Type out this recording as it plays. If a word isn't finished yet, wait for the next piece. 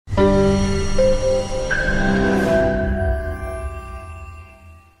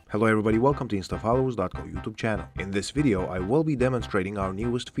Hello everybody, welcome to InstaFollowers.co YouTube channel. In this video, I will be demonstrating our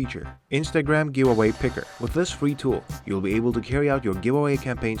newest feature, Instagram Giveaway Picker. With this free tool, you'll be able to carry out your giveaway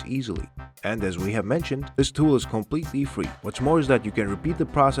campaigns easily. And as we have mentioned, this tool is completely free. What's more is that you can repeat the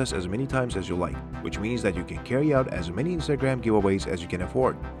process as many times as you like, which means that you can carry out as many Instagram giveaways as you can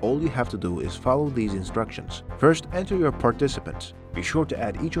afford. All you have to do is follow these instructions. First, enter your participants. Be sure to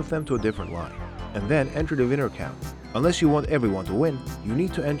add each of them to a different line. And then enter the winner count. Unless you want everyone to win, you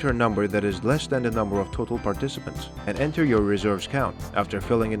need to enter a number that is less than the number of total participants, and enter your reserves count. After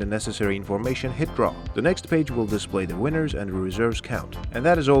filling in the necessary information, hit draw. The next page will display the winners and the reserves count. And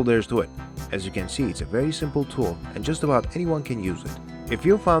that is all there is to it. As you can see, it's a very simple tool and just about anyone can use it. If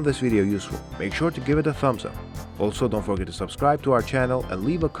you found this video useful, make sure to give it a thumbs up. Also, don't forget to subscribe to our channel and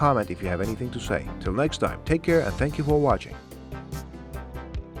leave a comment if you have anything to say. Till next time, take care and thank you for watching.